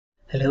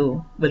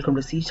Hello, welcome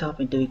to C#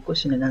 interview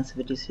question and answer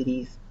video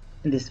series.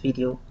 In this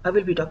video, I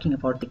will be talking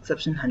about the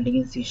exception handling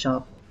in C#.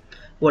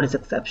 What is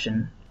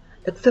exception?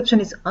 Exception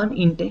is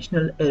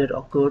unintentional error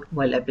occurred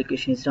while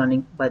application is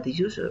running by the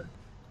user.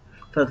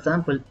 For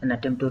example, an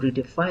attempt to read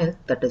a file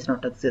that does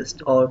not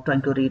exist or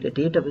trying to read a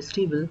database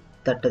table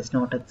that does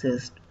not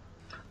exist.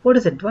 What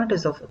is the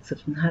advantage of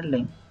exception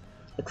handling?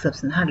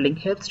 Exception handling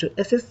helps to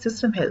assess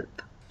system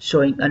health.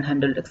 Showing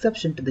unhandled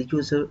exception to the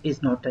user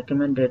is not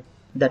recommended.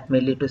 That may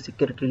lead to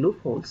security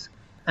loopholes,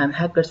 and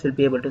hackers will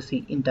be able to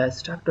see entire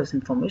structures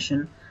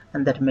information,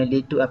 and that may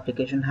lead to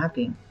application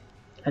hacking.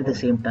 At the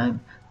same time,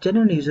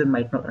 genuine user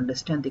might not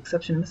understand the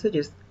exception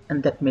messages,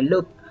 and that may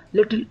look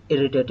little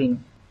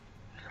irritating.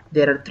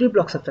 There are three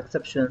blocks of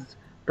exceptions: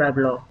 try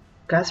block,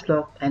 catch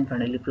block, and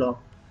finally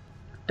block.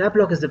 Try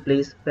block is the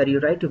place where you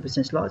write your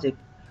business logic.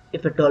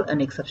 If at all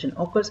an exception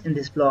occurs in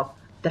this block,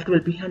 that will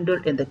be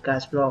handled in the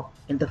catch block.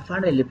 In the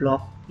finally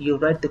block, you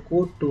write the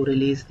code to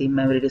release the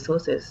memory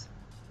resources.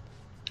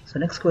 So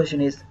next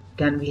question is,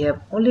 can we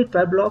have only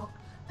try block?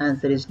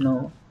 Answer is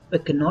no. We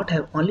cannot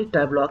have only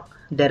try block.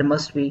 There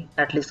must be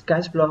at least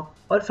catch block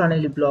or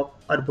finally block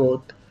or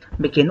both.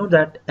 We can know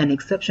that an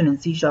exception in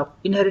C#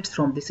 inherits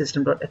from the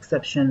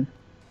system.exception.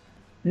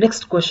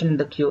 Next question in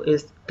the queue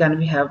is, can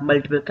we have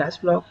multiple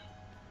catch block?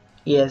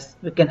 Yes,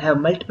 we can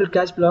have multiple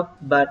catch block,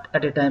 but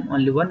at a time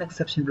only one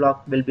exception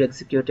block will be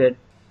executed.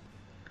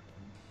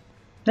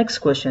 Next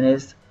question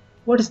is,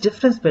 what is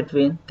difference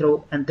between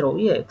throw and throw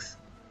EX?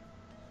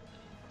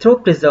 Throw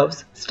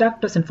preserves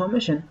stack trace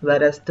information,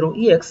 whereas throw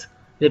EX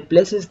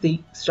replaces the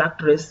stack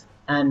trace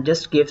and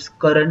just gives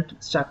current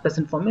stack trace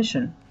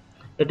information.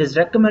 It is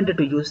recommended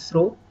to use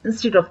throw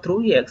instead of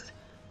throw EX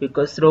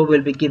because throw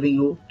will be giving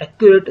you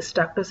accurate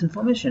stack trace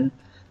information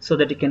so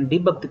that you can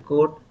debug the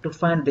code to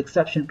find the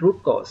exception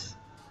root cause.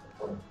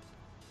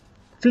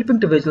 Flipping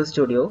to Visual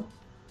Studio,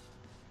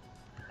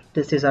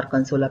 this is our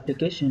console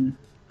application.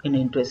 In the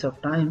interest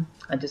of time,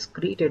 I just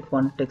created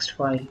one text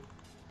file.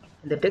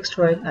 In the text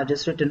file, I've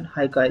just written,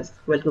 "Hi guys,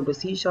 welcome to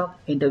C#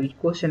 interview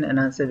question and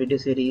answer video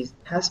series,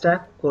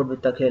 #code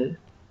with Akhil."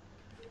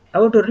 I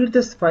want to read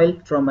this file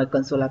from my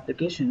console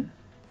application.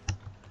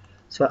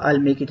 So I'll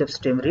make it a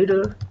stream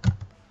reader.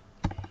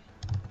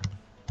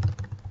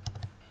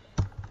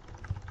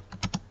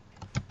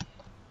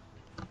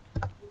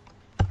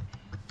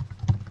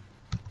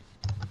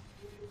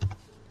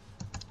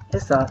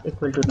 SR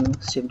equal to new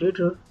stream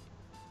reader.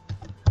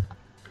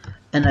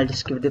 And I'll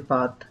just give the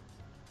path.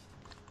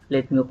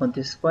 Let me open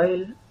this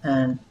file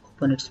and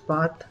open its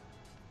path.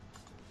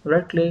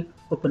 Right click,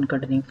 open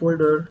containing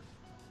folder,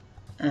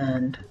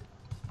 and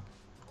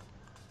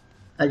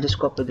I'll just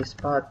copy this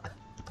path.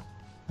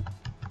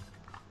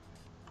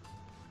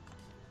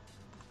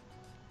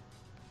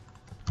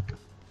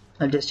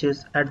 I'll just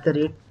use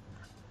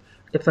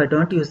 @. If I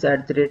don't use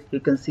 @, you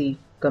can see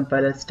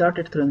compiler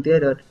started throwing the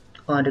error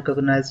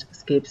unrecognized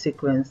escape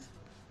sequence.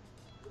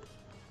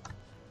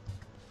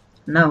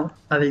 Now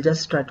I will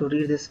just try to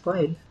read this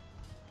file.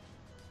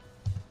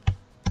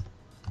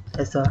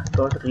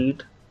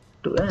 sr.read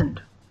to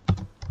end,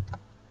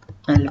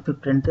 and let me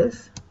print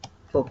this.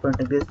 For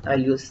printing this, I'll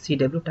use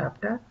CW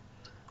tab,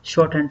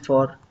 shorthand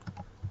for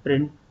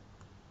print,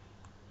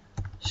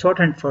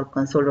 shorthand for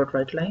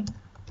console.writeline,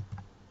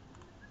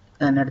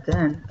 and at the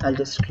end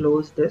I'll just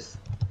close this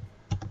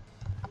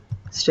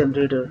stream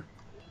reader.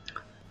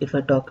 If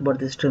I talk about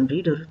the stream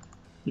reader,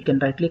 you can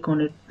right click on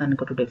it and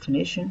go to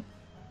definition.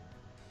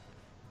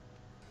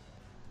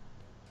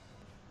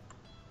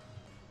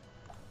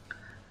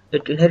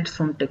 It inherits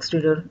from text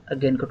reader,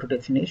 again go to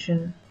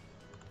definition.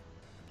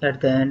 At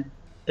the end,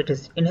 it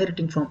is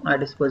inheriting from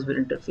iDisposable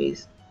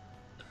interface.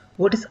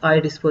 What is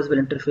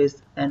iDisposable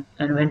interface and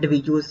when do we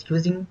use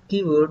using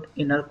keyword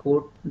in our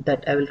code,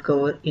 that I will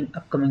cover in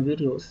upcoming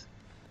videos.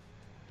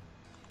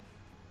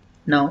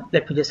 Now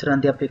let me just run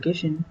the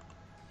application.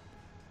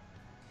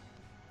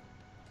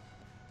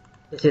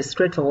 This is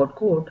straightforward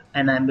code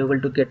and I am able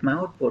to get my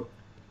output.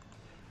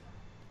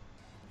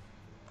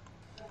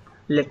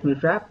 Let me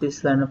wrap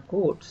this line of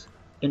codes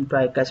in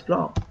try catch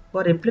block.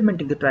 For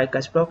implementing the try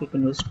catch block, you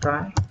can use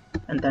try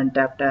and then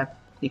tab.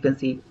 You can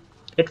see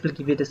it will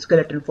give you the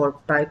skeleton for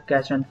try,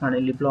 catch, and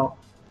finally block.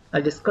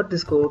 I'll just cut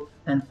this code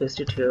and paste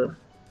it here.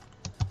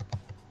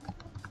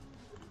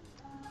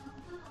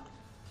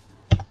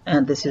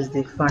 And this is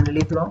the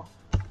finally block.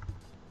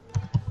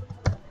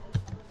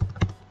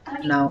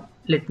 Now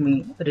let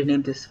me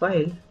rename this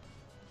file.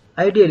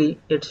 Ideally,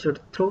 it should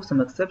throw some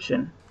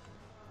exception.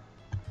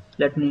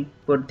 Let me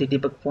put the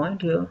debug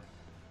point here.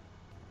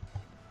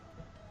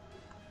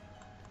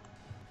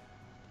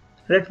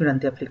 Let me run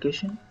the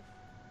application.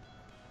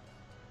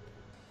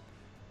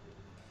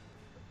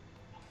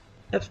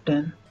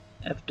 F10.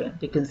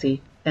 You can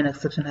see an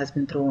exception has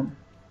been thrown.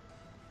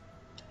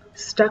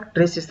 Stack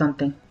trace is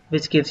something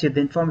which gives you the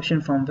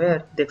information from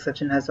where the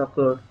exception has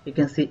occurred. You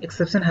can see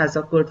exception has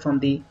occurred from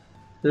the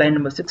line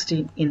number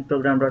 16 in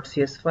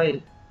program.cs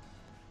file,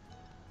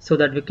 so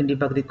that we can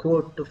debug the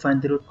code to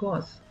find the root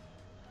cause.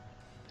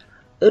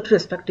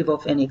 Irrespective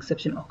of any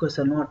exception occurs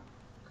or not,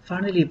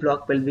 finally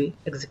block will be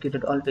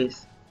executed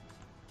always.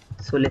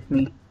 So let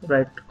me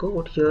write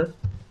code here.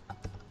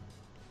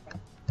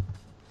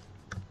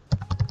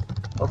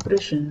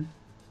 Operation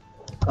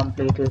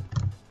completed.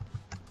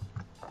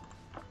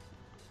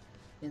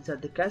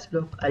 Inside the catch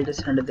block, I'll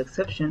just handle the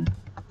exception.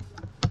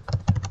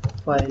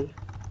 File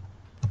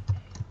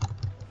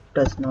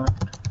does not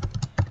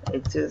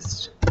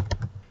exist.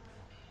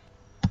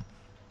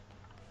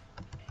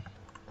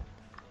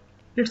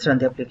 Let's run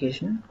the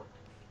application.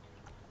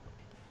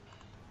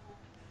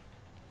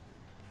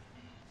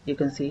 You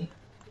can see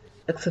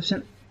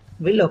exception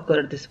will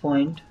occur at this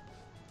point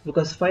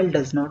because file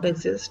does not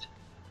exist,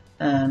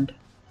 and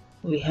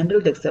we handle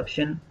the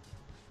exception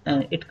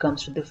and it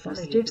comes to the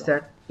finally. It states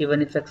that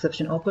even if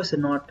exception occurs or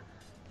not,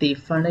 the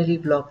finally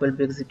block will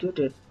be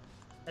executed.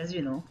 As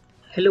you know,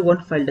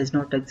 hello1 file does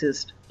not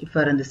exist. If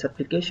I run this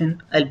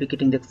application, I'll be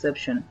getting the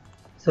exception.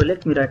 So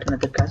let me write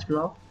another catch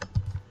block.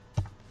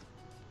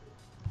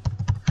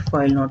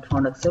 File not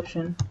found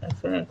exception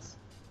fx,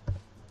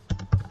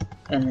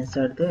 and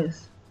insert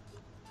this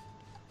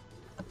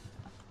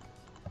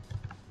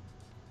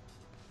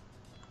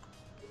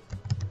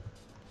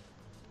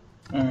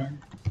and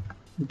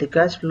the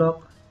catch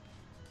block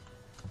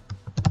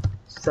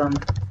some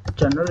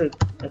generic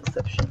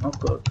exception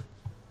occurred.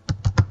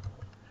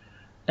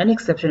 An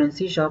exception in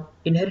C#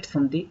 inherits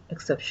from the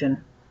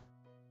exception.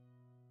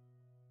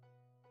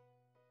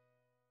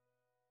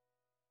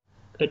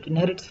 It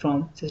inherits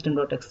from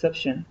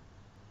system.exception.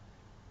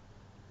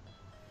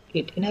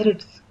 It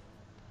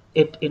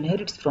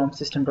inherits from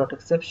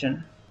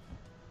system.exception.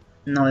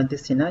 Now in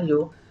this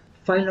scenario,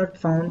 file not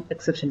found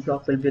exception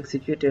block will be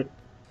executed.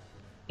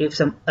 If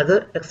some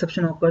other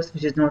exception occurs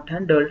which is not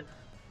handled,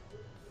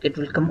 it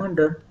will come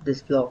under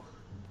this block.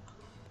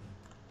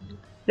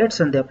 Let's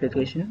run the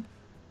application.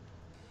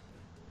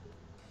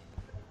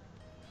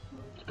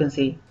 You can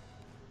see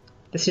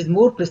this is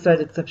more precise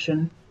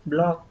exception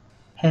block,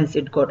 hence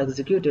it got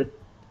executed,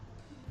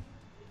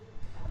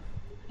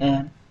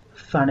 and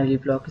finally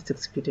block is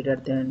executed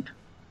at the end.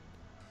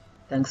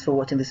 Thanks for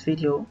watching this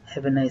video.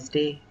 Have a nice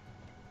day.